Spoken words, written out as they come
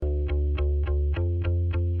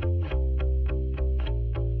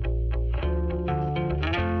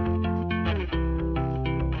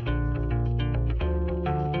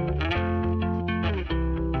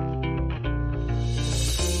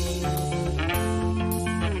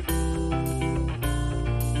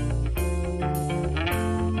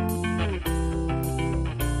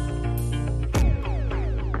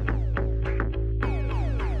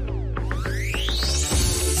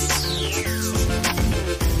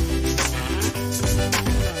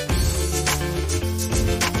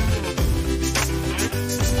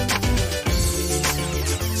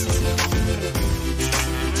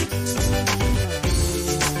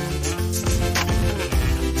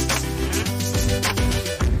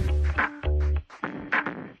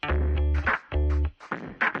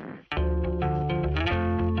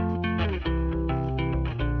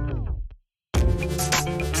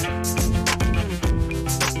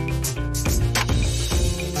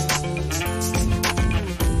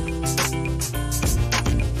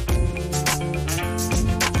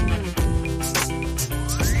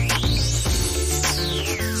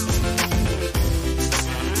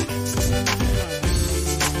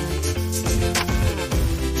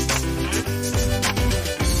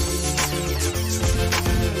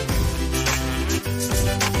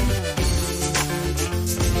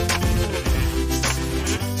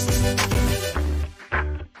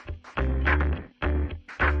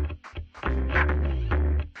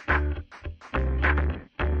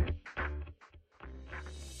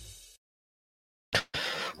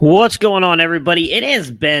What's going on, everybody? It has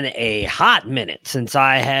been a hot minute since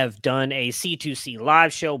I have done a C2C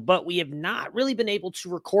live show, but we have not really been able to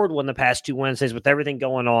record one the past 2 Wednesdays with everything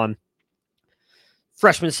going on.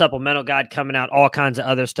 Freshman supplemental guide coming out, all kinds of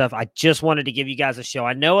other stuff. I just wanted to give you guys a show.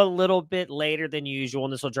 I know a little bit later than usual,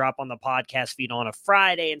 and this will drop on the podcast feed on a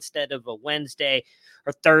Friday instead of a Wednesday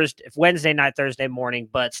or Thursday, Wednesday night, Thursday morning,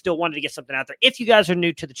 but still wanted to get something out there. If you guys are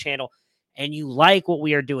new to the channel and you like what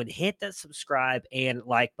we are doing, hit that subscribe and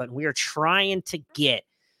like button. We are trying to get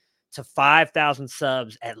to 5,000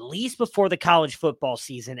 subs at least before the college football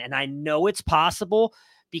season, and I know it's possible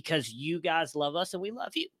because you guys love us and we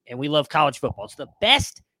love you, and we love college football. It's the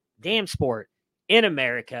best damn sport in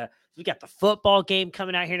America. We got the football game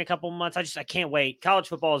coming out here in a couple of months. I can't wait. College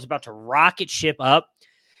football is about to rocket ship up,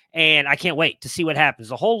 and I can't wait to see what happens.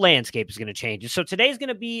 The whole landscape is going to change. So today's going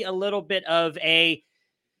to be a little bit of a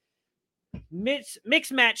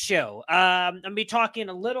mixed match show. I'm going to be talking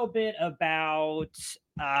a little bit about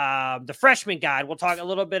the freshman guide. We'll talk a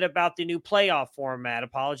little bit about the new playoff format.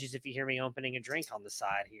 Apologies if you hear me opening a drink on the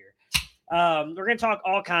side here. We're going to talk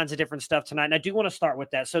all kinds of different stuff tonight, and I do want to start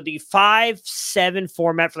with that. So the 5-7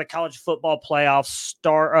 format for the college football playoffs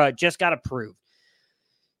just got approved.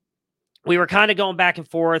 We were kind of going back and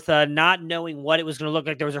forth, not knowing what it was going to look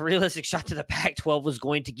like. There was a realistic shot that the Pac-12 was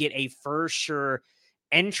going to get a for sure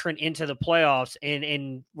entrant into the playoffs,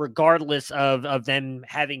 and regardless of them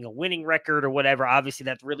having a winning record or whatever. Obviously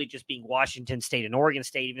that's really just being Washington State and Oregon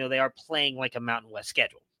State, even though they are playing like a Mountain West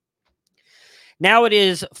schedule. Now it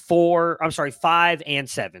is 5 and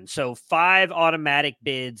 7. So 5 automatic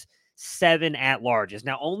bids, 7 at larges.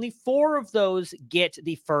 Now only 4 of those get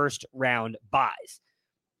the first round buys.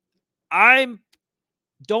 I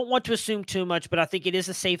don't want to assume too much, but I think it is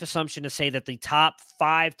a safe assumption to say that the top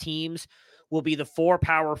 5 teams will be the 4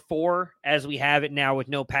 Power 4 as we have it now with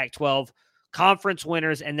no Pac-12 conference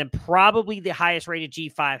winners, and then probably the highest rated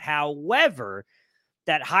G5. However,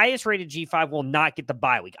 that highest rated G5 will not get the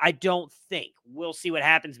bye week. I don't think. We'll see what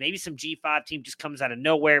happens. Maybe some G5 team just comes out of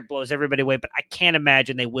nowhere, blows everybody away, but I can't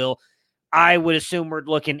imagine they will. I would assume we're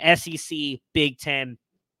looking SEC, Big Ten,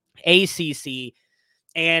 ACC,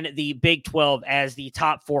 and the Big 12 as the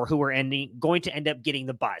top 4 who are going to end up getting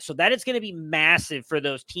the bye. So that is going to be massive for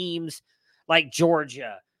those teams like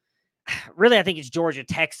Georgia. Really, I think it's Georgia,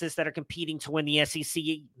 Texas that are competing to win the SEC.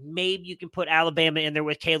 Maybe you can put Alabama in there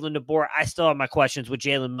with Kalen DeBoer. I still have my questions with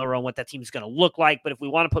Jalen Milroe and what that team is going to look like, but if we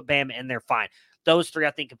want to put Bama in there, fine. Those 3,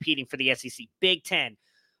 I think, competing for the SEC. Big Ten,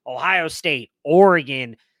 Ohio State,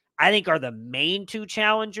 Oregon, I think are the main 2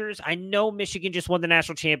 challengers. I know Michigan just won the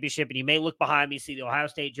national championship, and you may look behind me, see the Ohio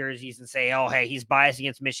State jerseys, and say, oh, hey, he's biased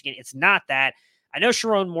against Michigan. It's not that. I know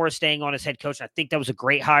Sharon Moore is staying on as head coach. I think that was a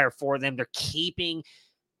great hire for them. They're keeping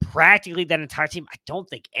practically that entire team. I don't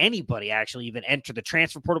think anybody actually even entered the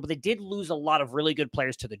transfer portal, but they did lose a lot of really good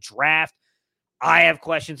players to the draft. I have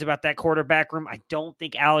questions about that quarterback room. I don't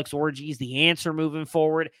think Alex Orji is the answer moving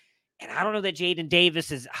forward. And I don't know that Jaden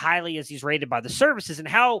Davis, as highly as he's rated by the services, and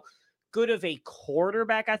how good of a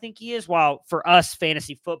quarterback I think he is, while for us,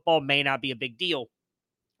 fantasy football may not be a big deal.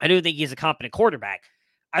 I do think he's a competent quarterback.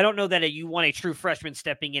 I don't know that you want a true freshman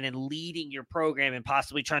stepping in and leading your program and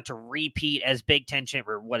possibly trying to repeat as Big Ten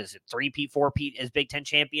champion, or what is it, 3-peat, 4-peat as Big Ten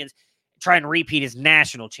champions, try and repeat as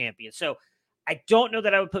national champions. So I don't know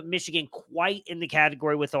that I would put Michigan quite in the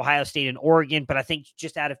category with Ohio State and Oregon, but I think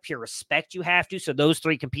just out of pure respect, you have to. So those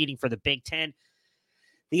 3 competing for the Big Ten.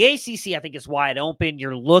 The ACC, I think, is wide open.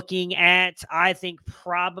 You're looking at, I think,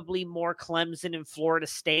 probably more Clemson and Florida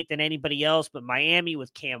State than anybody else, but Miami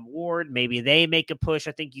with Cam Ward, maybe they make a push.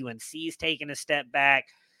 I think UNC's taking a step back.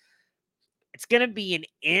 It's going to be an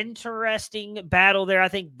interesting battle there. I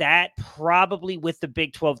think that probably with the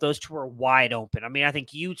Big 12, those 2 are wide open. I mean, I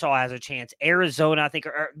think Utah has a chance. Arizona, I think,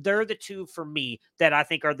 they're the 2 for me that I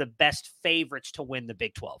think are the best favorites to win the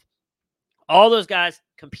Big 12. All those guys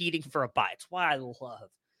competing for a bye. It's why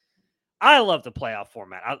I love the playoff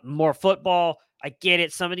format. More football. I get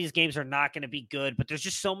it. Some of these games are not going to be good, but there's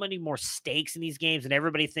just so many more stakes in these games, and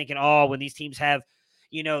everybody thinking, oh, when these teams have,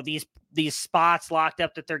 these spots locked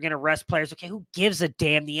up that they're going to rest players. Okay, who gives a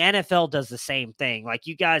damn? The NFL does the same thing. Like,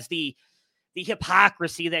 you guys, the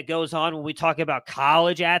hypocrisy that goes on when we talk about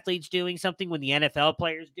college athletes doing something when the NFL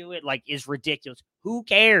players do it, like, is ridiculous. Who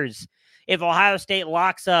cares if Ohio State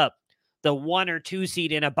locks up the 1 or 2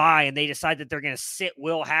 seed in a bye and they decide that they're going to sit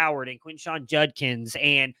Will Howard and Quinshon Judkins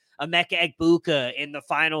and Emeka Egbuka in the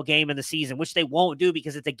final game of the season, which they won't do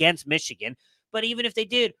because it's against Michigan. But even if they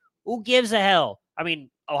did, who gives a hell? I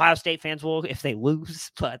mean, Ohio State fans will if they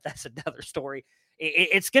lose, but that's another story.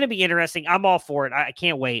 It's going to be interesting. I'm all for it. I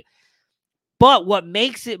can't wait. But what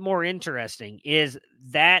makes it more interesting is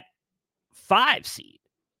that 5 seed.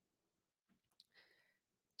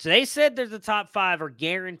 So they said there's the top 5 are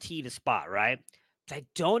guaranteed a spot, right? But I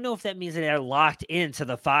don't know if that means that they're locked into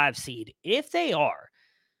the 5 seed. If they are,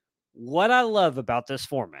 what I love about this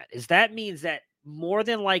format is that means that more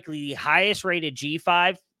than likely the highest rated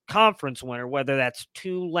G5 conference winner, whether that's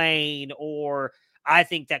Tulane or I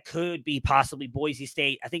think that could be possibly Boise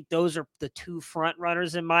State. I think those are the 2 front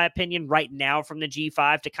runners, in my opinion, right now from the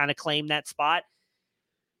G5 to kind of claim that spot.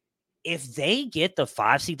 If they get the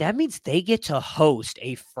 5 seed, that means they get to host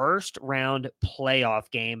a first round playoff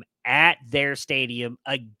game at their stadium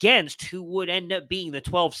against who would end up being the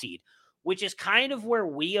 12 seed, which is kind of where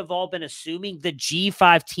we have all been assuming the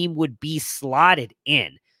G5 team would be slotted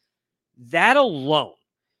in. That alone,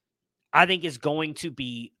 I think, is going to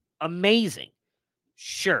be amazing.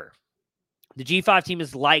 Sure, the G5 team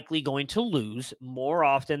is likely going to lose more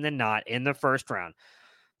often than not in the first round.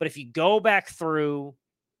 But if you go back through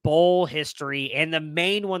bowl history, and the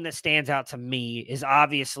main one that stands out to me is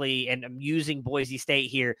obviously, and I'm using Boise State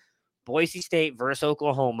here, Boise State versus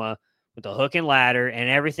Oklahoma with the hook and ladder and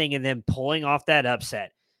everything, and then pulling off that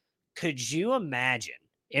upset. Could you imagine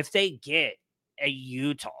if they get a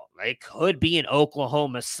Utah, it could be an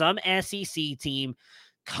Oklahoma, some SEC team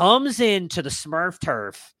comes into the Smurf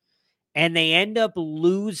turf and they end up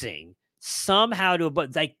losing somehow to,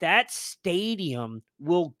 but like that stadium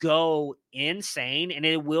will go insane and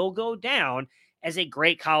it will go down as a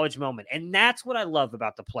great college moment. And that's what I love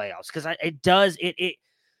about the playoffs, because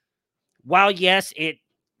while yes, it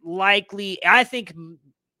likely, I think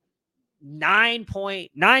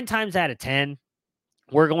 9.9 times out of 10,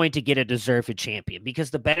 we're going to get a deserved champion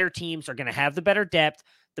because the better teams are going to have the better depth,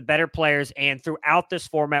 the better players, and throughout this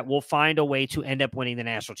format, we'll find a way to end up winning the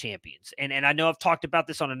national champions. And I know I've talked about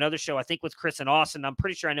this on another show, I think with Chris and Austin. I'm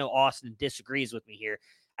pretty sure I know Austin disagrees with me here.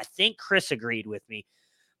 I think Chris agreed with me.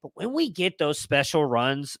 But when we get those special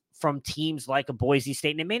runs from teams like a Boise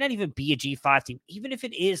State, and it may not even be a G5 team, even if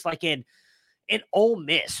it is like an Ole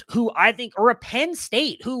Miss, who I think, or a Penn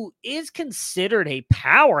State, who is considered a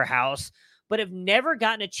powerhouse, but have never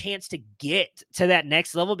gotten a chance to get to that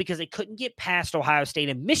next level because they couldn't get past Ohio State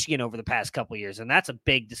and Michigan over the past couple of years. And that's a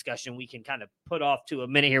big discussion we can kind of put off to a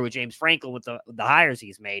minute here with James Franklin with the hires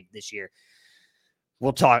he's made this year.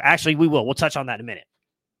 We'll talk. Actually, we will. We'll touch on that in a minute.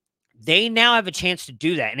 They now have a chance to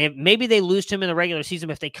do that. And if maybe they lose to them in the regular season,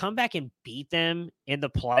 but if they come back and beat them in the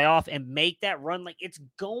playoff and make that run, like it's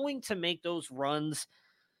going to make those runs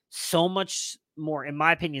so much more, in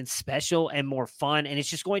my opinion, special and more fun. And it's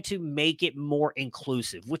just going to make it more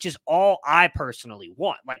inclusive, which is all I personally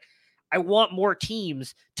want. Like, I want more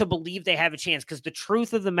teams to believe they have a chance, because the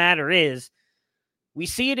truth of the matter is we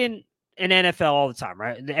see it in NFL all the time,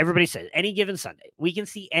 right? Everybody says any given Sunday, we can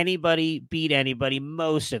see anybody beat anybody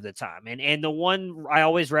most of the time. And the one I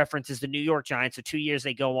always reference is the New York Giants. So 2 years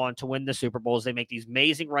they go on to win the Super Bowls. They make these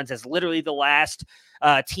amazing runs as literally the last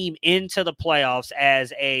team into the playoffs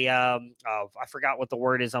as a, I forgot what the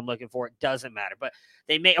word is I'm looking for. It doesn't matter, but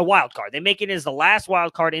they make a wild card. They make it as the last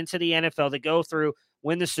wild card into the NFL. They go through,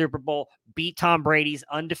 win the Super Bowl, beat Tom Brady's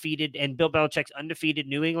undefeated and Bill Belichick's undefeated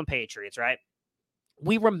New England Patriots, right?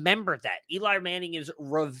 We remember that. Eli Manning is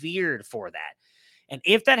revered for that. And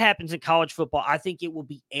if that happens in college football, I think it will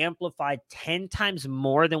be amplified 10 times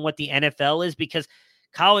more than what the NFL is, because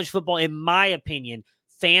college football, in my opinion,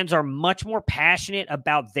 fans are much more passionate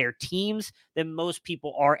about their teams than most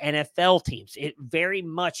people are NFL teams. It very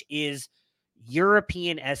much is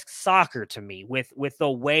European-esque soccer to me with the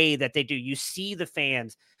way that they do. You see the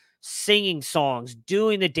fans singing songs,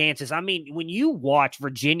 doing the dances. I mean, when you watch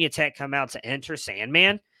Virginia Tech come out to enter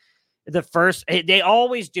Sandman, they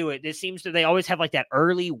always do it. They always have like that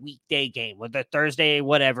early weekday game with the Thursday,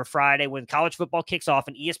 whatever, Friday, when college football kicks off,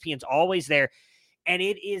 and ESPN's always there. And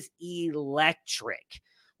it is electric.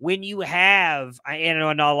 When you have, I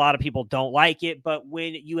know a lot of people don't like it, but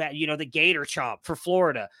when you have, the Gator Chomp for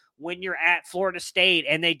Florida, when you're at Florida State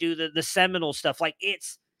and they do the Seminole stuff, like it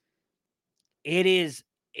is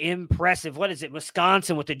impressive. What is it?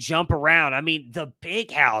 Wisconsin with the jump around. I mean, the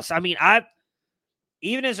Big House. I mean,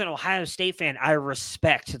 even as an Ohio State fan, I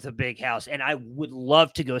respect the Big House, and I would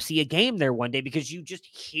love to go see a game there one day, because you just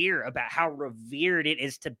hear about how revered it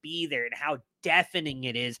is to be there and how deafening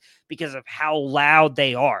it is because of how loud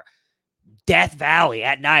they are. Death Valley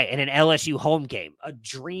at night and an LSU home game, a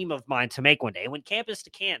dream of mine to make one day. And when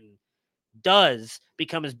Campus2Canton does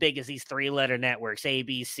become as big as these 3-letter networks,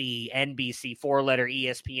 ABC, NBC, 4-letter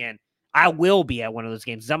ESPN, I will be at one of those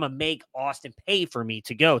games. I'm going to make Austin pay for me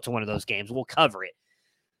to go to one of those games. We'll cover it.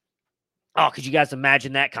 Oh, could you guys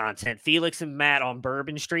imagine that content? Felix and Matt on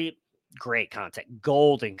Bourbon Street. great content,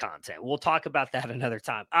 golden content. We'll talk about that another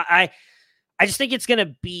time. I just think it's going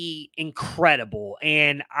to be incredible.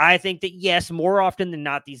 And I think that, yes, more often than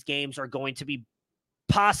not, these games are going to be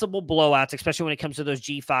possible blowouts, especially when it comes to those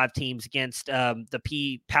G5 teams against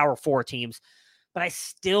the Power 4 teams. But I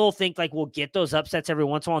still think like we'll get those upsets every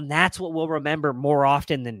once in a while. And that's what we'll remember more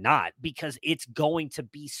often than not, because it's going to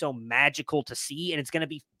be so magical to see. And it's going to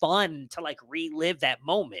be fun to like relive that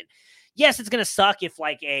moment. Yes, it's going to suck if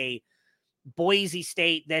like a Boise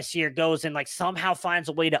State this year goes and like somehow finds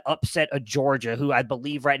a way to upset a Georgia, who I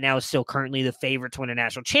believe right now is still currently the favorite to win a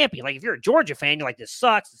national champion. Like if you're a Georgia fan, you're like, this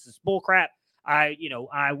sucks. This is bullcrap.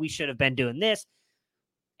 We should have been doing this.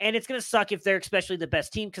 And it's going to suck if they're especially the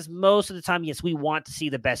best team, because most of the time, yes, we want to see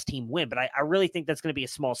the best team win. But I really think that's going to be a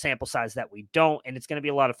small sample size that we don't. And it's going to be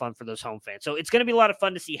a lot of fun for those home fans. So it's going to be a lot of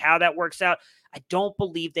fun to see how that works out. I don't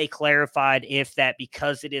believe they clarified if that,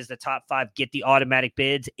 because it is the top 5, get the automatic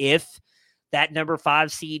bids, if that number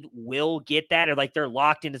 5 seed will get that, or like they're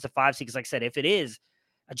locked in as a 5 seed. Because like I said, if it is,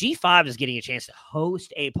 a G5 is getting a chance to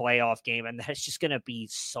host a playoff game. And that's just going to be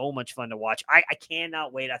so much fun to watch. I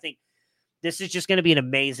cannot wait. I think this is just going to be an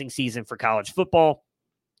amazing season for college football.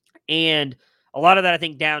 And a lot of that, I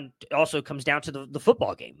think, also comes down to the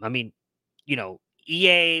football game. I mean,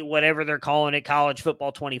 EA, whatever they're calling it, college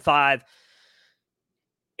football 25.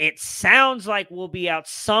 It sounds like we'll be out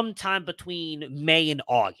sometime between May and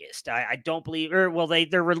August. I don't believe,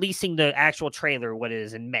 they're releasing the actual trailer, what it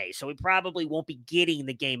is, in May. So we probably won't be getting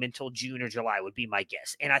the game until June or July would be my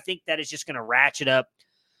guess. And I think that is just going to ratchet up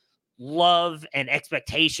love and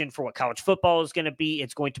expectation for what college football is going to be.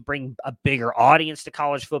 It's going to bring a bigger audience to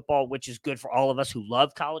college football, which is good for all of us who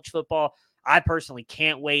love college football. I personally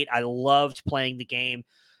can't wait. I loved playing the game,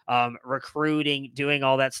 recruiting, doing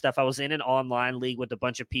all that stuff. I was in an online league with a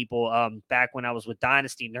bunch of people back when I was with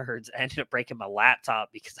Dynasty Nerds. I ended up breaking my laptop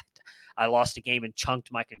because I lost a game and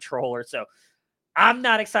chunked my controller. So I'm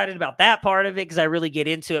not excited about that part of it because I really get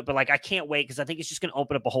into it, but like I can't wait because I think it's just going to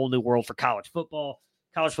open up a whole new world for college football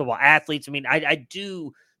athletes. I mean, I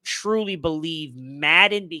do truly believe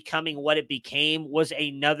Madden becoming what it became was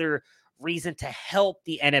another reason to help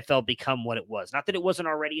the NFL become what it was. Not that it wasn't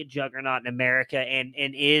already a juggernaut in America and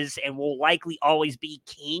is and will likely always be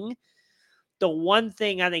king. The one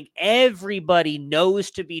thing I think everybody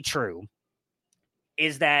knows to be true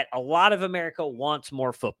is that a lot of America wants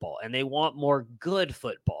more football, and they want more good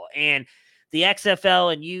football. And the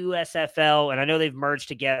XFL and USFL, and I know they've merged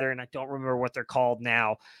together, and I don't remember what they're called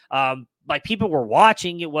now. Like people were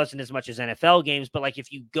watching, it wasn't as much as NFL games, but like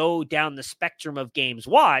if you go down the spectrum of games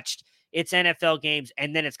watched, it's NFL games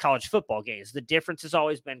and then it's college football games. The difference has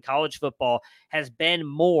always been college football has been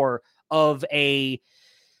more of I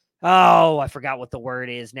forgot what the word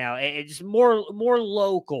is now. It's more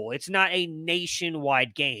local. It's not a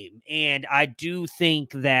nationwide game. And I do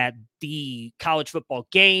think that the college football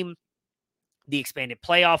game, the expanded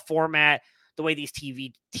playoff format, the way these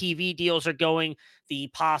TV deals are going, the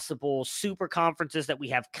possible super conferences that we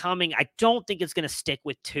have coming, I don't think it's going to stick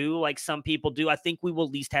with 2 like some people do. I think we will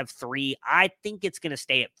at least have 3. I think it's going to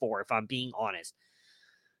stay at 4 if I'm being honest.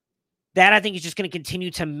 That I think is just going to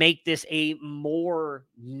continue to make this a more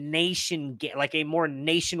a more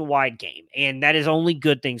nationwide game. And that is only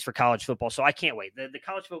good things for college football. So I can't wait. The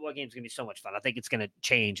college football game is going to be so much fun. I think it's going to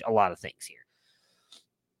change a lot of things here.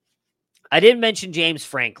 I did mention James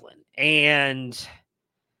Franklin, and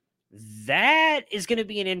that is going to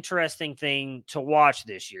be an interesting thing to watch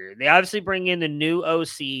this year. They obviously bring in the new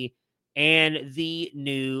OC and the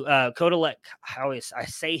new Kotelek. I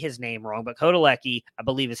say his name wrong, but Kotelecki, I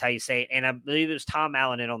believe is how you say it, and I believe it was Tom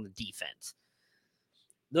Allen in on the defense.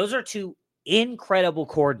 Those are 2 incredible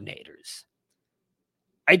coordinators.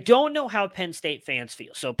 I don't know how Penn State fans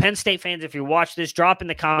feel. So Penn State fans, if you watch this, drop in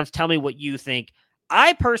the comments, tell me what you think.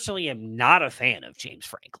 I personally am not a fan of James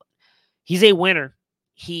Franklin. He's a winner.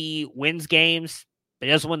 He wins games, but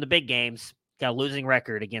he doesn't win the big games. He's got a losing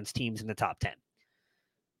record against teams in the top 10.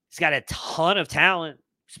 He's got a ton of talent,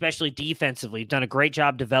 especially defensively. He's done a great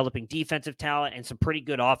job developing defensive talent and some pretty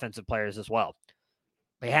good offensive players as well.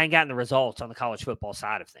 But he hadn't gotten the results on the college football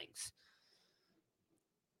side of things.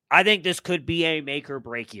 I think this could be a make or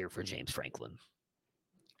break year for James Franklin.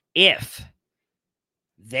 If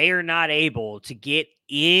they are not able to get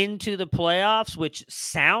into the playoffs, which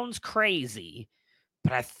sounds crazy,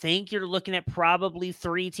 but I think you're looking at probably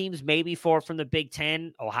 3 teams, maybe 4 from the Big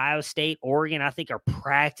Ten. Ohio State, Oregon, I think are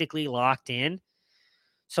practically locked in.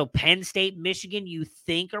 So Penn State, Michigan, you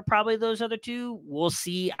think are probably those other 2. We'll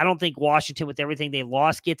see. I don't think Washington, with everything they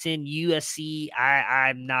lost, gets in. USC,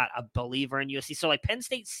 I'm not a believer in USC. So like Penn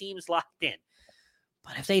State seems locked in.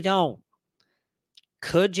 But if they don't,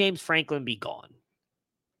 Could James Franklin be gone?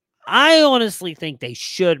 I honestly think they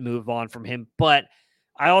should move on from him, but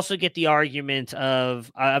I also get the argument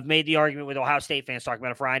of I've made the argument with Ohio State fans talking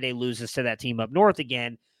about if Ryan loses to that team up north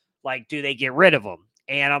again, like, do they get rid of him?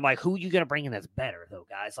 And I'm like, who are you going to bring in that's better, though,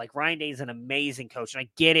 guys? Like, Ryan Day is an amazing coach, and I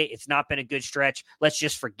get it. It's not been a good stretch. Let's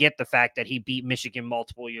just forget the fact that he beat Michigan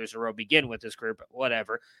multiple years in a row, begin with his career, but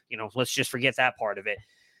whatever. Let's just forget that part of it.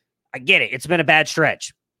 I get it. It's been a bad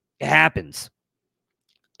stretch. It happens.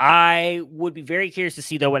 I would be very curious to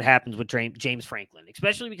see, though, what happens with James Franklin,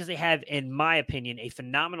 especially because they have, in my opinion, a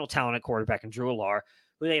phenomenal talent at quarterback in Drew Allar,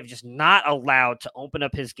 who they have just not allowed to open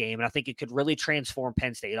up his game. And I think it could really transform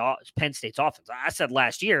Penn State's offense. I said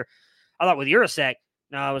last year, I thought with Yurcich,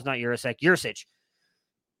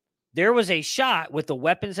 there was a shot with the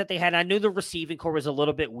weapons that they had. I knew the receiving core was a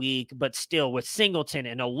little bit weak, but still with Singleton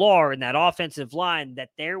and Allar and that offensive line,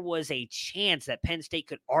 that there was a chance that Penn State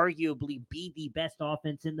could arguably be the best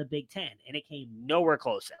offense in the Big Ten. And it came nowhere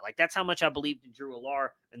close to that. Like, that's how much I believed in Drew Allar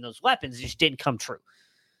and those weapons. It just didn't come true.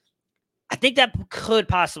 I think that could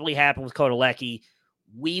possibly happen with Kotelecki.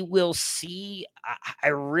 We will see. I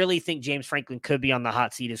really think James Franklin could be on the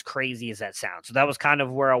hot seat, as crazy as that sounds. So that was kind of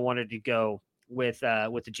where I wanted to go with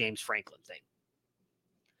the James Franklin thing.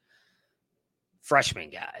 Freshman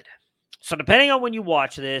guide. So depending on when you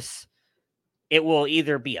watch this, it will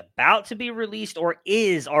either be about to be released or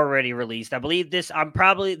is already released. I believe this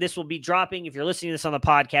will be dropping, if you're listening to this on the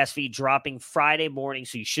podcast feed, dropping Friday morning.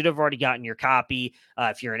 So you should have already gotten your copy.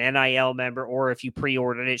 If you're an NIL member or if you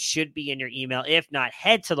pre-ordered it, should be in your email. If not,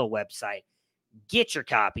 head to the website. Get your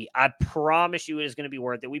copy. I promise you it is going to be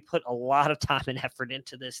worth it. We put a lot of time and effort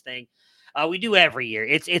into this thing. We do every year.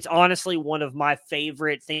 It's honestly one of my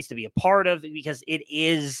favorite things to be a part of because it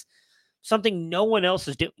is something no one else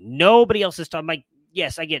is doing. Nobody else is talking. Like,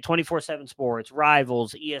 yes, I get 24/7 Sports,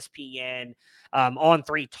 Rivals, ESPN,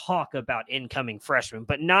 On3 talk about incoming freshmen,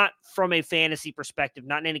 but not from a fantasy perspective,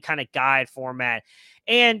 not in any kind of guide format.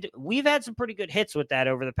 And we've had some pretty good hits with that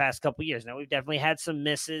over the past couple of years. Now, we've definitely had some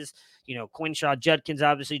misses. Quinshaw Judkins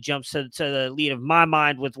obviously jumps to the lead of my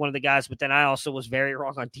mind with one of the guys, but then I also was very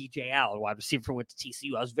wrong on DJ Allen, wide receiver, went to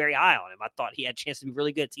TCU. I was very high on him. I thought he had a chance to be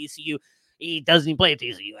really good at TCU. He doesn't even play at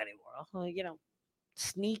TCU anymore.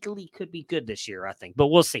 Sneakily could be good this year, I think, but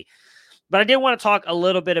we'll see. But I did want to talk a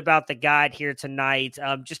little bit about the guide here tonight,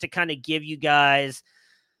 just to kind of give you guys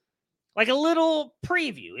like a little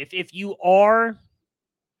preview. If you are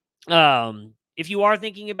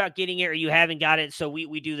thinking about getting it or you haven't got it, so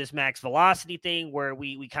we do this max velocity thing where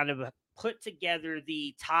we kind of put together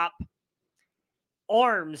the top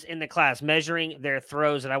arms in the class, measuring their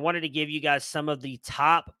throws. And I wanted to give you guys some of the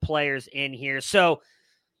top players in here. So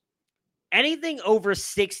anything over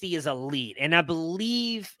 60 is elite. And I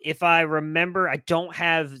believe, if I remember, I don't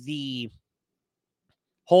have the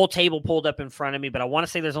whole table pulled up in front of me, but I want to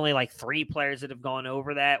say there's only like 3 players that have gone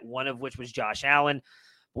over that, one of which was Josh Allen.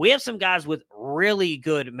 We have some guys with really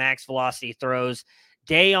good max velocity throws.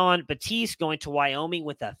 Dayon Batiste going to Wyoming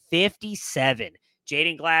with a 57.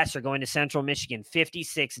 Jaden Glasser going to Central Michigan,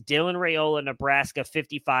 56. Dylan Raiola, Nebraska,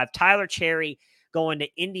 55. Tyler Cherry going to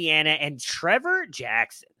Indiana. And Trevor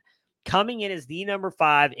Jackson coming in as the number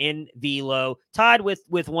 5 in velo, tied with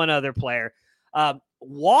one other player.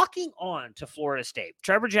 Walking on to Florida State.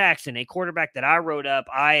 Trevor Jackson, a quarterback that I wrote up.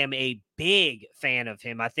 I am a big fan of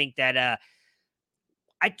him. I think that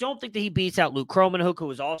I don't think that he beats out Luke Kromenhoek,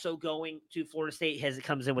 who is also going to Florida State. It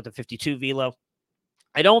comes in with a 52 velo.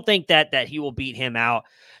 I don't think that he will beat him out.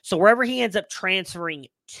 So wherever he ends up transferring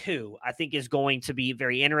to, I think is going to be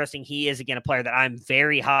very interesting. He is, again, a player that I'm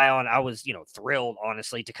very high on. I was, thrilled,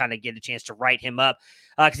 honestly, to kind of get a chance to write him up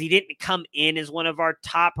because he didn't come in as one of our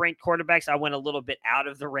top-ranked quarterbacks. I went a little bit out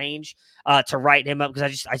of the range to write him up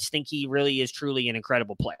because I just think he really is truly an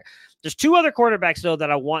incredible player. There's 2 other quarterbacks, though,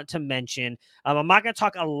 that I want to mention. I'm not going to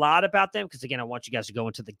talk a lot about them because, again, I want you guys to go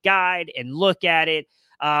into the guide and look at it.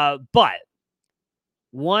 But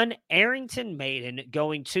one, Arrington Maiden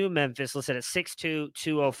going to Memphis, listed at 6'2",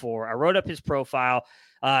 204. I wrote up his profile.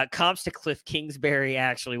 Comps to Cliff Kingsbury,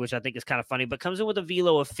 actually, which I think is kind of funny, but comes in with a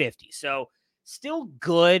velo of 50. So still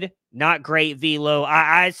good, not great velo.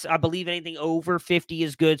 I believe anything over 50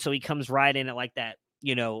 is good, so he comes right in at like that,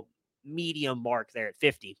 medium mark there at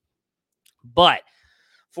 50. But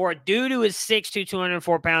for a dude who is 6'2",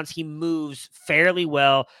 204 pounds, he moves fairly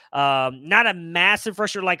well. Not a massive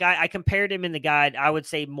rusher. Like I compared him in the guide, I would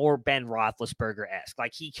say more Ben Roethlisberger-esque.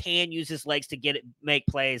 Like he can use his legs to make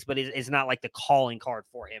plays, but it's not like the calling card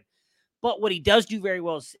for him. But what he does do very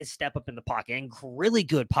well is step up in the pocket and really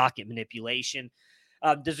good pocket manipulation.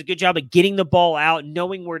 Does a good job of getting the ball out,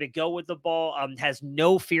 knowing where to go with the ball, has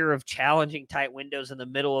no fear of challenging tight windows in the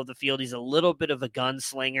middle of the field. He's a little bit of a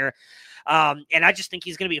gunslinger. And I just think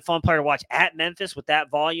he's going to be a fun player to watch at Memphis with that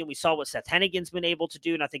volume. We saw what Seth Hennigan's been able to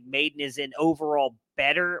do, and I think Maiden is an overall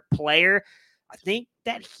better player. I think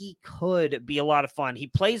that he could be a lot of fun. He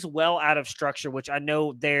plays well out of structure, which I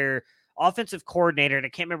know their offensive coordinator, and I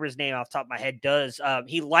can't remember his name off the top of my head, does.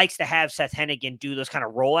 He likes to have Seth Hennigan do those kind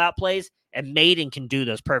of rollout plays, and Maiden can do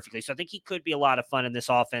those perfectly. So I think he could be a lot of fun in this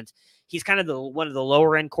offense. He's kind of one of the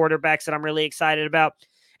lower end quarterbacks that I'm really excited about.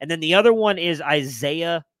 And then the other one is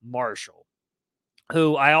Isaiah Marshall,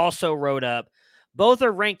 who I also wrote up. Both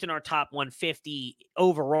are ranked in our top 150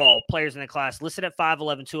 overall players in the class, listed at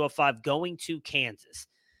 5'11", 205, going to Kansas.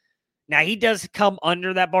 Now, he does come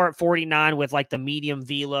under that bar at 49 with like the medium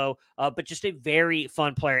velo, but just a very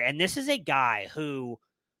fun player. And this is a guy who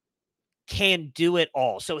can do it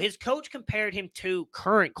all. So his coach compared him to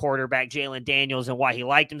current quarterback Jalen Daniels and why he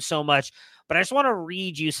liked him so much. But I just want to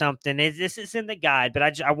read you something. This is in the guide,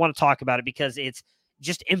 but I want to talk about it because it's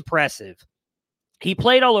just impressive. He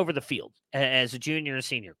played all over the field as a junior and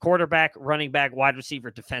senior, quarterback, running back, wide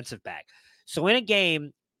receiver, defensive back. So in a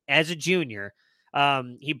game as a junior,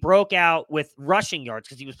 he broke out with rushing yards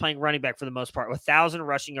because he was playing running back for the most part, 1,000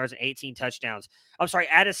 rushing yards and 18 touchdowns. I'm sorry,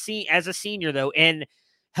 as a senior, though, and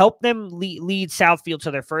helped them lead Southfield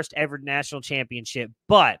to their first ever national championship.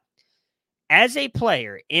 But as a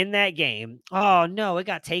player in that game, oh, no, it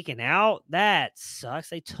got taken out. That sucks.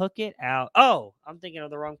 They took it out. Oh, I'm thinking of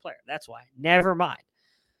the wrong player. That's why. Never mind.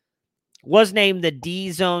 Was named the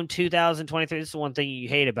D-Zone 2023. This is one thing you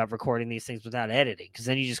hate about recording these things without editing, because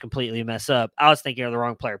then you just completely mess up. I was thinking of the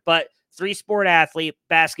wrong player. But 3-sport athlete,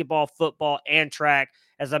 basketball, football, and track.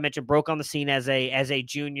 As I mentioned, broke on the scene as a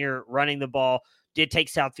junior running the ball. Did take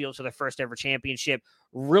Southfield to their first ever championship.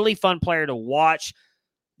 Really fun player to watch.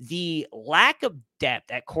 The lack of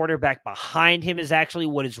depth at quarterback behind him is actually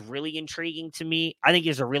what is really intriguing to me. I think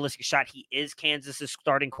there's a realistic shot he is Kansas's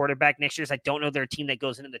starting quarterback next year. I don't know they're a team that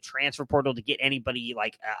goes into the transfer portal to get anybody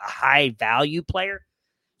like a high value player.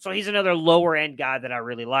 So he's another lower end guy that I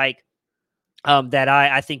really like, that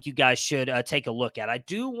I think you guys should take a look at. I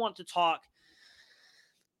do want to talk.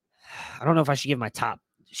 I don't know if I should give my top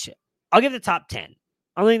shit. I'll give the top 10.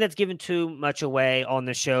 I don't think that's given too much away on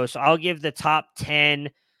the show. So I'll give the top 10.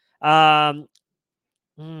 I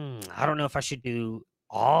don't know if I should do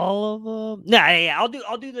all of them. No, yeah, I'll do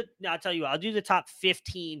I'll tell you what, I'll do the top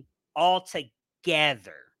 15 all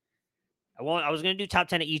together. I was going to do top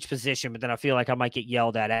 10 at each position, but then I feel like I might get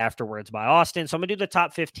yelled at afterwards by Austin. So I'm going to do the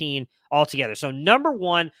top 15 all together. So number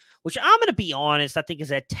 1, which I'm going to be honest, I think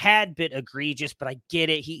is a tad bit egregious, but I get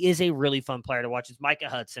it. He is a really fun player to watch. It's Micah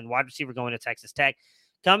Hudson, wide receiver going to Texas Tech,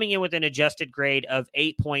 coming in with an adjusted grade of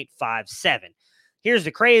 8.57. Here's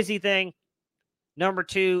the crazy thing. Number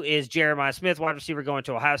 2 is Jeremiah Smith, wide receiver going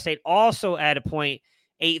to Ohio State, also at a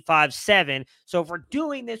 .857. So if we're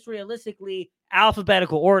doing this realistically,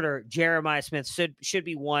 alphabetical order, Jeremiah Smith should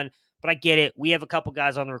be 1. But I get it. We have a couple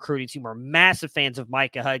guys on the recruiting team who are massive fans of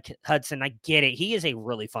Micah Hudson. I get it. He is a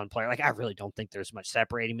really fun player. Like, I really don't think there's much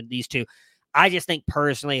separating these two. I just think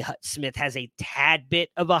personally Smith has a tad bit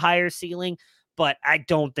of a higher ceiling, but I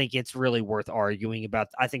don't think it's really worth arguing about.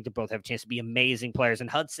 I think they both have a chance to be amazing players. And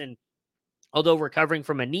Hudson, although recovering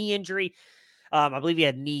from a knee injury, I believe he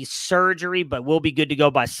had knee surgery, but will be good to go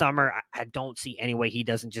by summer. I don't see any way he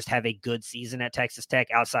doesn't just have a good season at Texas Tech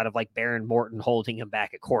outside of like Baron Morton holding him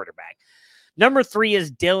back at quarterback. Number 3 is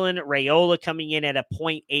Dylan Raiola, coming in at a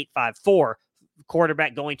 .854,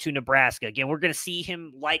 quarterback going to Nebraska. Again, we're going to see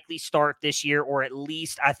him likely start this year, or at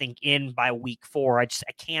least I think in by week 4. I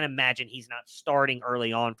can't imagine he's not starting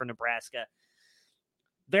early on for Nebraska.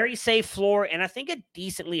 Very safe floor, and I think a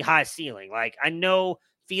decently high ceiling. Like, I know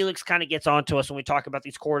Felix kind of gets onto us when we talk about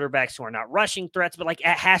these quarterbacks who are not rushing threats, but like, it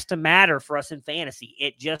has to matter for us in fantasy.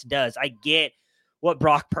 It just does. I get what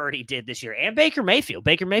Brock Purdy did this year, and Baker Mayfield.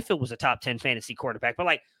 Baker Mayfield was a top 10 fantasy quarterback, but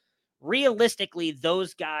like, realistically,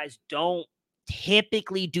 those guys don't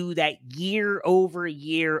typically do that year over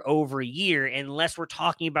year over year unless we're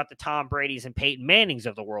talking about the Tom Brady's and Peyton Mannings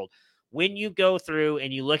of the world. When you go through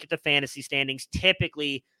and you look at the fantasy standings,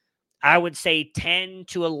 typically I would say 10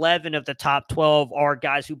 to 11 of the top 12 are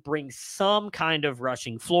guys who bring some kind of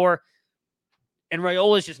rushing floor. And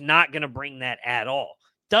Raiola is just not going to bring that at all.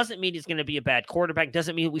 Doesn't mean he's going to be a bad quarterback.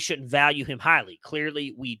 Doesn't mean we shouldn't value him highly.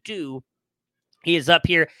 Clearly we do. He is up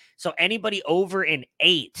here. So anybody over an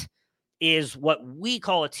 8 is what we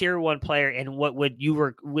call a tier 1 player, and what would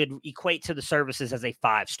equate to the services as a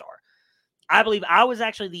 5-star. I believe I was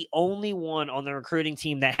actually the only one on the recruiting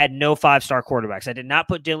team that had no 5-star quarterbacks. I did not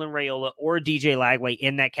put Dylan Raiola or DJ Lagway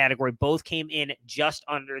in that category. Both came in just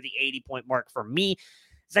under the 80-point mark for me,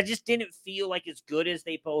 because I just didn't feel like, as good as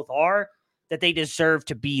they both are, that they deserve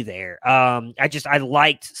to be there. I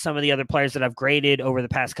liked some of the other players that I've graded over the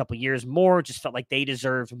past couple of years more. Just felt like they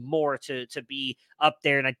deserved more to be up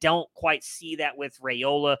there, and I don't quite see that with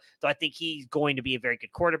Raiola, though I think he's going to be a very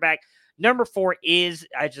good quarterback. Number 4 is,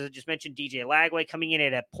 I just mentioned, DJ Lagway coming in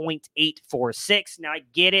at a .846. Now, I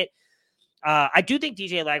get it. I do think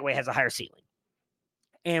DJ Lagway has a higher ceiling.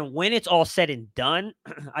 And when it's all said and done,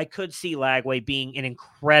 I could see Lagway being an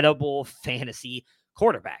incredible fantasy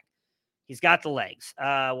quarterback. He's got the legs.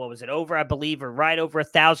 What was it, over, I believe, or right over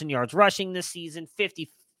 1,000 yards rushing this season,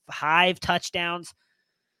 55 touchdowns.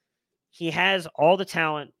 He has all the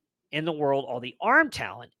talent in the world, all the arm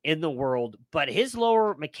talent in the world, but his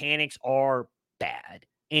lower mechanics are bad.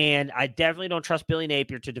 And I definitely don't trust Billy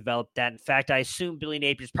Napier to develop that. In fact, I assume Billy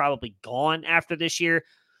Napier's probably gone after this year.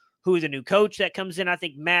 Who the new coach that comes in, I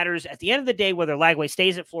think, matters. At the end of the day, whether Lagway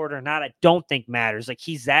stays at Florida or not, I don't think matters. Like,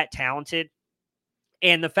 he's that talented.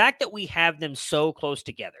 And the fact that we have them so close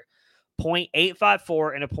together,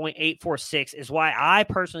 .854 and a .846, is why I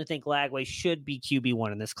personally think Lagway should be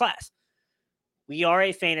QB1 in this class. We are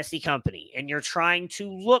a fantasy company, and you're trying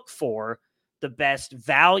to look for the best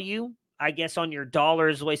value, I guess, on your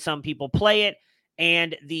dollars, the way some people play it,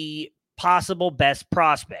 and the possible best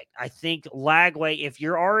prospect. I think Lagway, if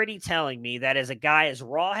you're already telling me that as a guy as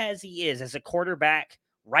raw as he is as a quarterback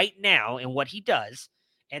right now and what he does,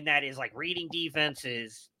 and that is like reading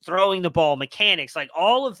defenses, throwing the ball, mechanics, like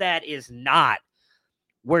all of that is not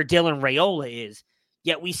where Dylan Raiola is,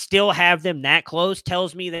 yet we still have them that close,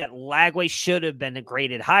 tells me that Lagway should have been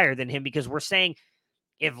graded higher than him, because we're saying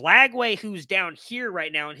if Lagway, who's down here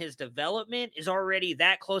right now in his development, is already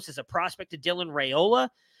that close as a prospect to Dylan Raiola,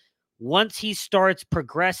 once he starts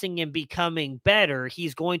progressing and becoming better,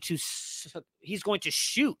 he's going to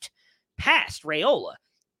shoot past Raiola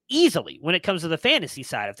easily when it comes to the fantasy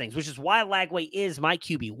side of things, which is why Lagway is my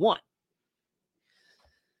QB1.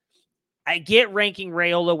 I get ranking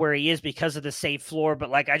Raiola where he is because of the safe floor, but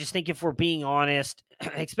like, I just think if we're being honest,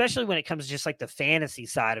 especially when it comes to just like the fantasy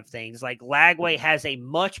side of things, like Lagway has a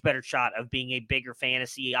much better shot of being a bigger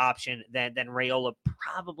fantasy option than Raiola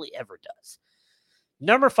probably ever does.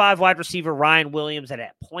 Number 5 wide receiver, Ryan Williams at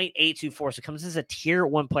 .824. So comes as a tier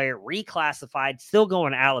 1 player, reclassified, still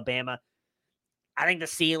going to Alabama. I think the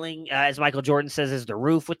ceiling, as Michael Jordan says, is the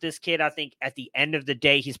roof with this kid. I think at the end of the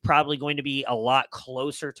day, he's probably going to be a lot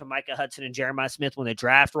closer to Micah Hudson and Jeremiah Smith when the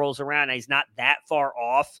draft rolls around. And he's not that far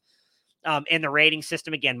off in the rating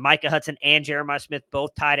system. Again, Micah Hudson and Jeremiah Smith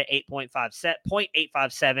both tied at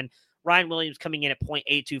 8.857. Ryan Williams coming in at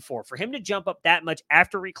 .824. For him to jump up that much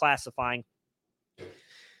after reclassifying,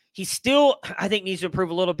 he still, I think, needs to improve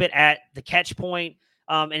a little bit at the catch point.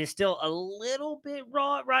 And is still a little bit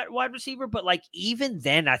raw wide receiver, but like even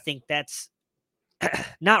then, I think that's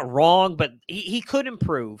not wrong, but he could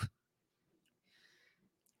improve.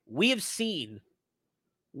 We have seen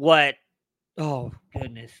what, oh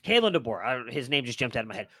goodness, Kalen DeBoer, his name just jumped out of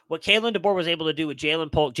my head. What Kalen DeBoer was able to do with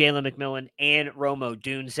Jalen Polk, Jalen McMillan, and Romo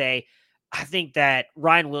Dunze. I think that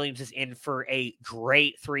Ryan Williams is in for a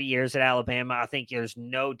great 3 years at Alabama. I think there's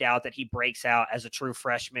no doubt that he breaks out as a true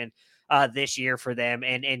freshman this year for them.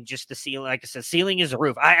 And just the ceiling, like I said, ceiling is the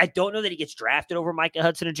roof. I don't know that he gets drafted over Micah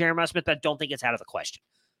Hudson and Jeremiah Smith, but I don't think it's out of the question.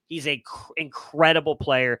 He's an incredible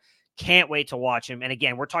player. Can't wait to watch him. And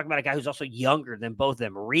again, we're talking about a guy who's also younger than both of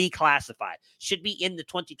them, reclassified. Should be in the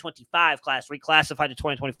 2025 class, reclassified to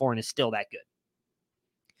 2024, and is still that good.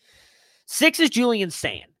 6 is Julian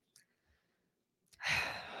Sand.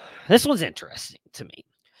 This one's interesting to me.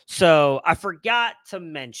 So I forgot to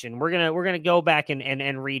mention, we're gonna go back and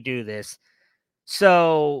redo this.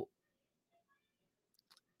 So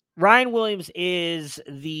Ryan Williams is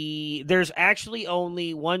there's actually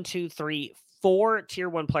only 4 tier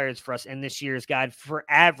 1 players for us in this year's guide for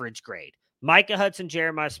average grade. Micah Hudson,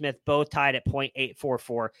 Jeremiah Smith, both tied at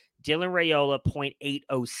 .844. Dylan Raiola,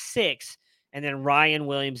 .806. And then Ryan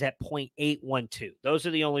Williams at .812. Those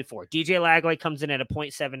are the only 4. DJ Lagway comes in at a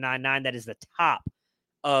 .799. That is the top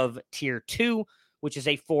of tier 2, which is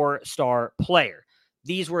a 4-star player.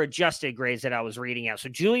 These were adjusted grades that I was reading out. So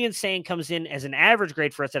Julian Sand comes in as an average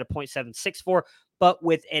grade for us at a .764, but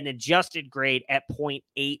with an adjusted grade at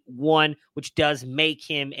 .81, which does make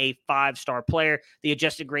him a 5-star player. The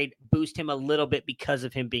adjusted grade boosts him a little bit because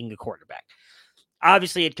of him being a quarterback.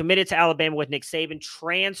 Obviously, had committed to Alabama with Nick Saban,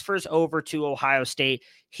 transfers over to Ohio State.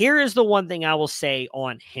 Here is the one thing I will say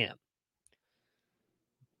on him.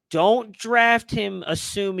 don't draft him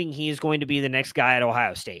assuming he is going to be the next guy at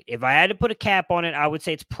Ohio State. If I had to put a cap on it, I would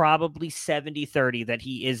say it's probably 70-30 that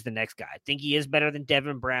he is the next guy. I think he is better than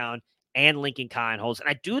Devin Brown and Lincoln Kienholz, and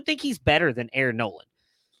I do think he's better than Aaron Nolan.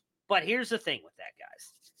 But here's the thing with that,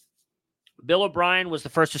 guys. Bill O'Brien was the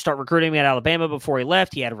first to start recruiting me at Alabama before he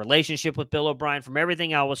left. He had a relationship with Bill O'Brien. From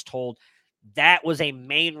everything I was told, that was a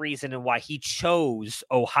main reason in why he chose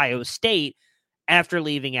Ohio State after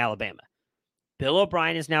leaving Alabama. Bill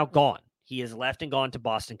O'Brien is now gone. He has left and gone to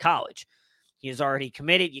Boston College. He is already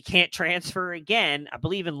committed. You can't transfer again, I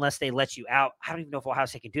believe, unless they let you out. I don't even know if Ohio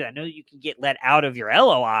State can do that. I know you can get let out of your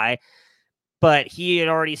LOI, but he had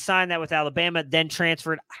already signed that with Alabama, then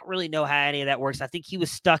transferred. I don't really know how any of that works. I think he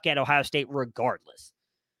was stuck at Ohio State regardless.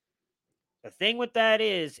 The thing with that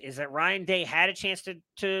is that Ryan Day had a chance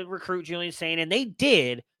to recruit Julian Saint, and they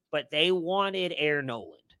did, but they wanted Aaron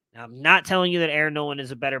Nolan. Now, I'm not telling you that Aaron Nolan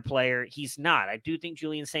is a better player. He's not. I do think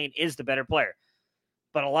Julian Saint is the better player.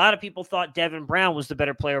 But a lot of people thought Devin Brown was the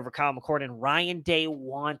better player over Kyle McCord, and Ryan Day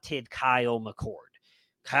wanted Kyle McCord.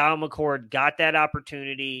 Kyle McCord got that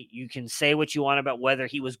opportunity. You can say what you want about whether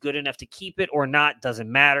he was good enough to keep it or not.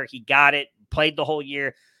 Doesn't matter. He got it, played the whole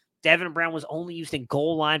year. Devin Brown was only used in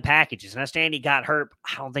goal line packages. And I understand he got hurt.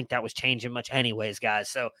 I don't think that was changing much anyways, guys.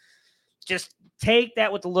 So just take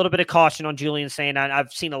that with a little bit of caution on Julian Saint.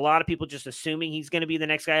 I've seen a lot of people just assuming he's going to be the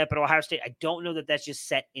next guy up at Ohio State. I don't know that that's just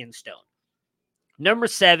set in stone. Number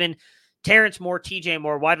 7, Terrence Moore, TJ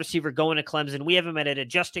Moore, wide receiver going to Clemson. We have him at an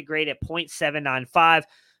adjusted grade at 0.795,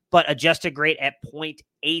 but adjusted grade at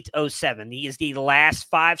 0.807. He is the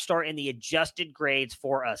last 5-star in the adjusted grades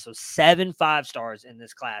for us. So 7 5-stars in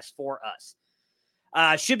this class for us.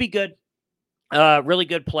 Should be good. Really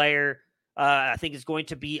good player. I think it's going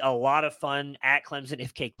to be a lot of fun at Clemson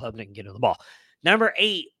if Cade Klubnik can get on the ball. Number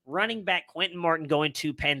 8, running back Quentin Martin going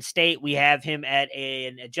to Penn State. We have him at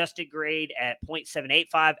an adjusted grade at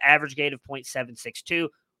 0.785, average grade of 0.762.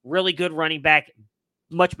 Really good running back,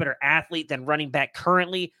 much better athlete than running back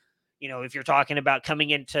currently. You know, if you're talking about coming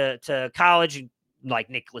into college, like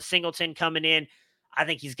Nicholas Singleton coming in, I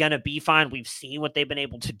think he's going to be fine. We've seen what they've been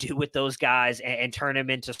able to do with those guys and turn them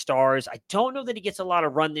into stars. I don't know that he gets a lot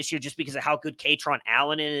of run this year just because of how good Katron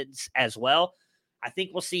Allen is as well. I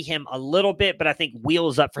think we'll see him a little bit, but I think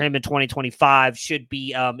wheels up for him in 2025 should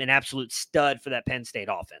be an absolute stud for that Penn State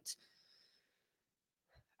offense.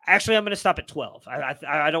 Actually, I'm going to stop at 12.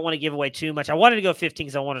 I don't want to give away too much. I wanted to go 15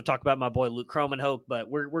 because I want to talk about my boy Luke Kromenhoek, but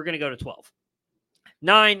we're going to go to 12.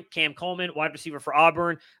 9, Cam Coleman, wide receiver for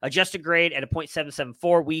Auburn, adjusted grade at a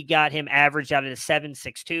 0.774. We got him averaged out at a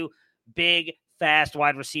 7.62. Big, fast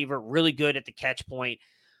wide receiver, really good at the catch point.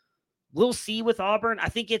 We'll see with Auburn. I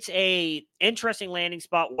think it's a interesting landing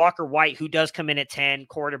spot. Walker White, who does come in at 10,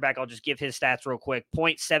 quarterback. I'll just give his stats real quick.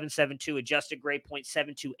 0.772 adjusted grade,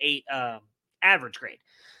 0.728 average grade.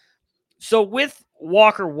 So with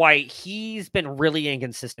Walker White, he's been really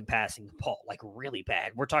inconsistent passing the ball, like really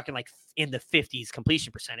bad. We're talking like in the 50s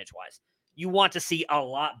completion percentage-wise. You want to see a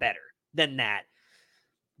lot better than that.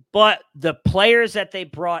 But the players that they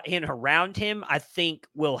brought in around him, I think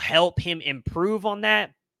will help him improve on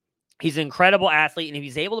that. He's an incredible athlete, and if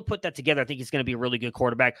he's able to put that together, I think he's going to be a really good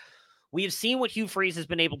quarterback. We have seen what Hugh Freeze has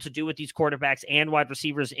been able to do with these quarterbacks and wide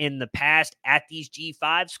receivers in the past at these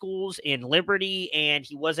G5 schools in Liberty, and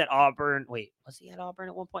he was at Auburn. Wait, was he at Auburn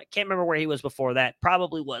at one point? Can't remember where he was before that.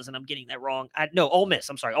 Probably was, and I'm getting that wrong. No, Ole Miss.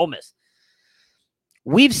 I'm sorry, Ole Miss.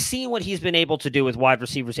 We've seen what he's been able to do with wide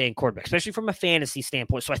receivers and quarterbacks, especially from a fantasy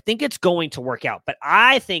standpoint. So I think it's going to work out. But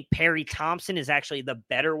I think Perry Thompson is actually the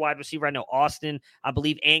better wide receiver. I know Austin, I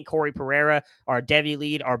believe, and Corey Pereira, our Devi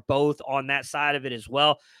lead, are both on that side of it as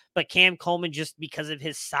well. But Cam Coleman, just because of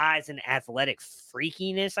his size and athletic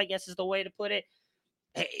freakiness, I guess is the way to put it,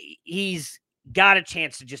 he's got a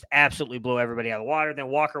chance to just absolutely blow everybody out of the water. Then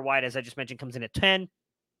Walker White, as I just mentioned, comes in at 10.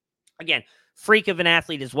 Again, freak of an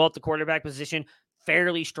athlete as well at the quarterback position.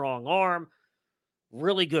 Fairly strong arm,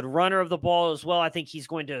 really good runner of the ball as well. I think he's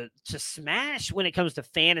going to smash when it comes to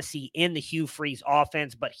fantasy in the Hugh Freeze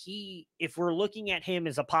offense. But if we're looking at him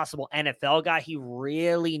as a possible NFL guy, he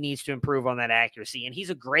really needs to improve on that accuracy. And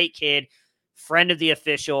he's a great kid, friend of the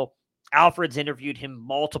official. Alfred's interviewed him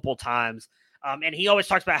multiple times. And he always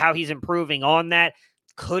talks about how he's improving on that.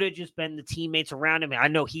 Could have just been the teammates around him. I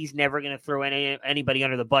know he's never going to throw anybody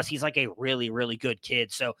under the bus. He's like a really, really good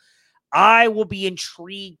kid. So I will be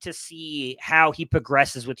intrigued to see how he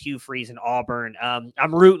progresses with Hugh Freeze and Auburn.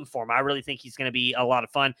 I'm rooting for him. I really think he's going to be a lot of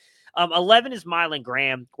fun. 11 is Mylan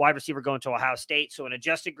Graham, wide receiver going to Ohio State. So an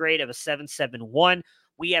adjusted grade of a 7.71.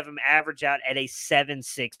 We have him average out at a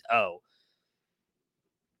 7.60.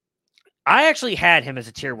 I actually had him as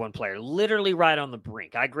a tier 1 player, literally right on the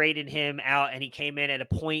brink. I graded him out, and he came in at a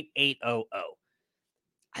 .800.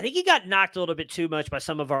 I think he got knocked a little bit too much by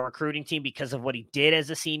some of our recruiting team because of what he did as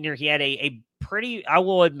a senior. He had a pretty, I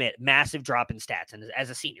will admit, massive drop in stats as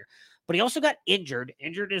a senior. But he also got injured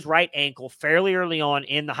his right ankle fairly early on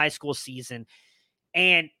in the high school season.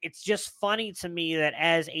 And it's just funny to me that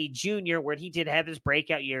as a junior, where he did have his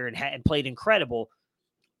breakout year and played incredible,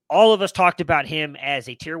 all of us talked about him as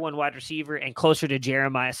a tier 1 wide receiver and closer to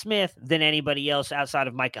Jeremiah Smith than anybody else outside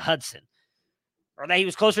of Micah Hudson. Or that he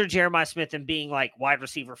was closer to Jeremiah Smith than being like wide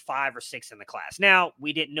receiver 5 or 6 in the class. Now,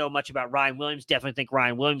 we didn't know much about Ryan Williams. Definitely think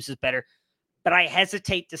Ryan Williams is better. But I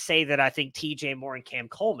hesitate to say that I think TJ Moore and Cam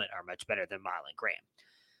Coleman are much better than Mylan Graham.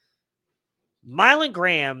 Mylan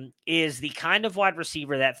Graham is the kind of wide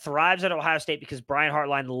receiver that thrives at Ohio State because Brian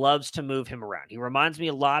Hartline loves to move him around. He reminds me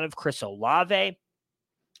a lot of Chris Olave,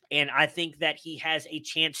 and I think that he has a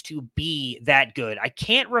chance to be that good. I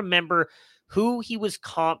can't remember who he was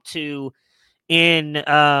comped to in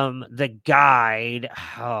the guide.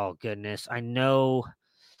 Oh, goodness. I know.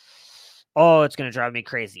 Oh, it's going to drive me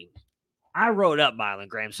crazy. I wrote up Mylan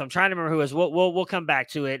Graham, so I'm trying to remember who it is. We'll come back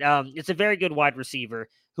to it. It's a very good wide receiver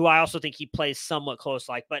who I also think he plays somewhat close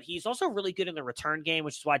like, but he's also really good in the return game,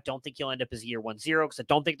 which is why I don't think he'll end up as a year 1-0 because I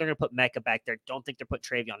don't think they're going to put Mecca back there. Don't think they're put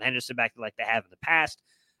Travion Henderson back there like they have in the past.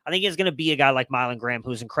 I think it's going to be a guy like Mylan Graham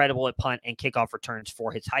who's incredible at punt and kickoff returns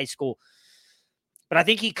for his high school. But I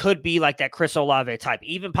think he could be like that Chris Olave type,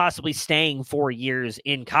 even possibly staying 4 years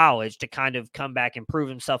in college to kind of come back and prove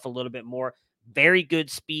himself a little bit more. Very good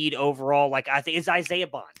speed overall. Like I think it's Isaiah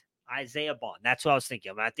Bond. That's what I was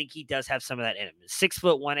thinking of. And I think he does have some of that in him. 6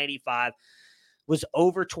 foot 185, was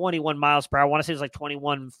over 21 miles per hour. I want to say it was like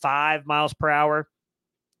 21.5 miles per hour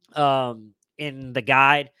in the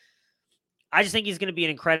guide. I just think he's going to be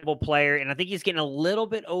an incredible player, and I think he's getting a little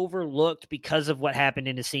bit overlooked because of what happened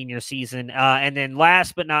in his senior season. And then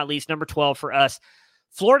last but not least, number 12 for us,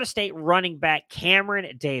 Florida State running back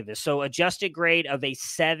Cameron Davis. So adjusted grade of a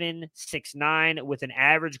 7.69 with an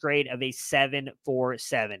average grade of a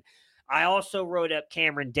 7.47. I also wrote up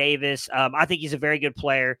Cameron Davis. I think he's a very good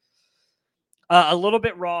player. A little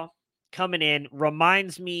bit raw coming in.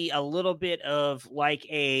 Reminds me a little bit of like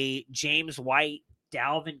a James White,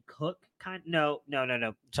 Dalvin Cook kind. No.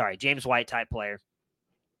 Sorry, James White type player.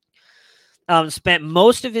 Spent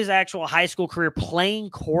most of his actual high school career playing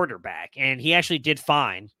quarterback, and he actually did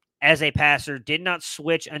fine as a passer. Did not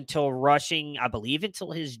switch until rushing, I believe,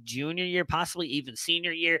 until his junior year, possibly even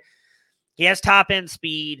senior year. He has top-end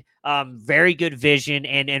speed, very good vision,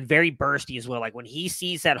 and very bursty as well. Like when he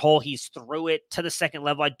sees that hole, he's through it to the second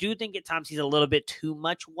level. I do think at times he's a little bit too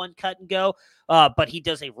much one cut and go, but he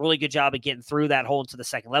does a really good job of getting through that hole into the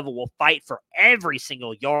second level. Will fight for every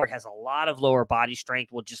single yard, has a lot of lower body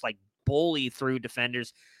strength, will just like bully through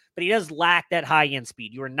defenders, but he does lack that high-end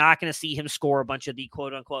speed. You are not going to see him score a bunch of the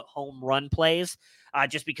quote-unquote home run plays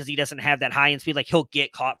just because he doesn't have that high-end speed. Like he'll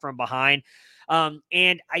get caught from behind.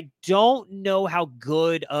 And I don't know how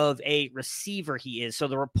good of a receiver he is. So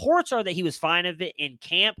the reports are that he was fine of it in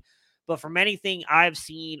camp, but from anything I've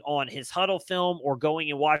seen on his huddle film or going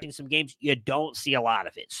and watching some games, you don't see a lot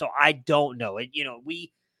of it. So I don't know.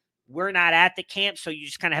 We're not at the camp, so you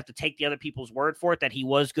just kind of have to take the other people's word for it that he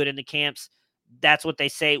was good in the camps. That's what they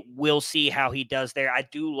say. We'll see how he does there. I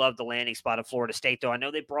do love the landing spot of Florida State, though. I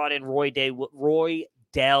know they brought in Roy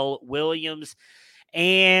Dell Williams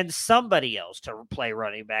and somebody else to play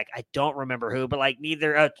running back. I don't remember who, but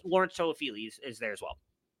Lawrence Toafili is there as well.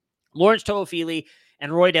 Lawrence Toafili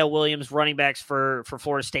and Roy Dell Williams, running backs for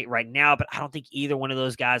Florida State right now, but I don't think either one of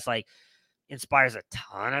those guys inspires a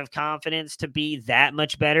ton of confidence to be that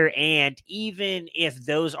much better. And even if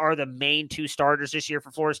those are the main two starters this year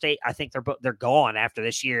for Florida State, I think they're gone after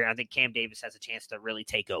this year. I think Cam Davis has a chance to really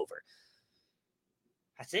take over.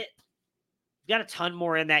 That's it. Got a ton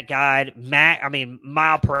more in that guide.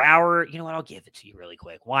 Mile per hour. You know what? I'll give it to you really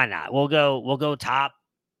quick. Why not? We'll go top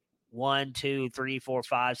 1, 2, 3, 4,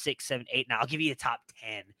 5, 6, 7, 8. Now I'll give you the top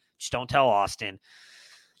 10. Just don't tell Austin.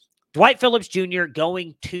 Dwight Phillips Jr.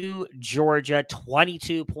 going to Georgia,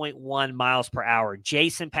 22.1 miles per hour.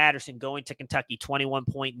 Jason Patterson going to Kentucky,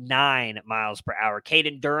 21.9 miles per hour.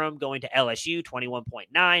 Caden Durham going to LSU,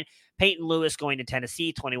 21.9. Peyton Lewis going to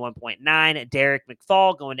Tennessee, 21.9. Derek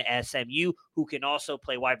McFall going to SMU, who can also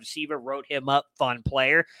play wide receiver. Wrote him up, fun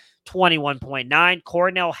player, 21.9.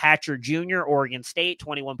 Cornell Hatcher Jr., Oregon State,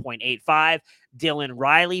 21.85. Dylan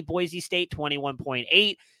Riley, Boise State,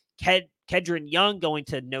 21.8. Kedron Young going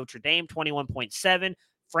to Notre Dame, 21.7.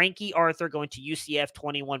 Frankie Arthur going to UCF,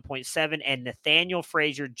 21.7. And Nathaniel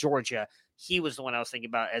Frazier, Georgia. He was the one I was thinking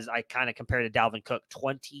about as I kind of compared to Dalvin Cook,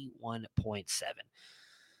 21.7.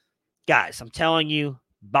 Guys, I'm telling you,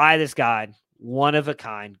 buy this guide. One of a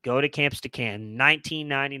kind. Go to Campus2Canton,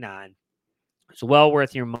 $19.99. It's well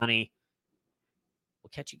worth your money.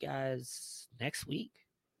 We'll catch you guys next week.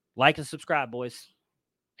 Like and subscribe, boys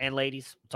and ladies.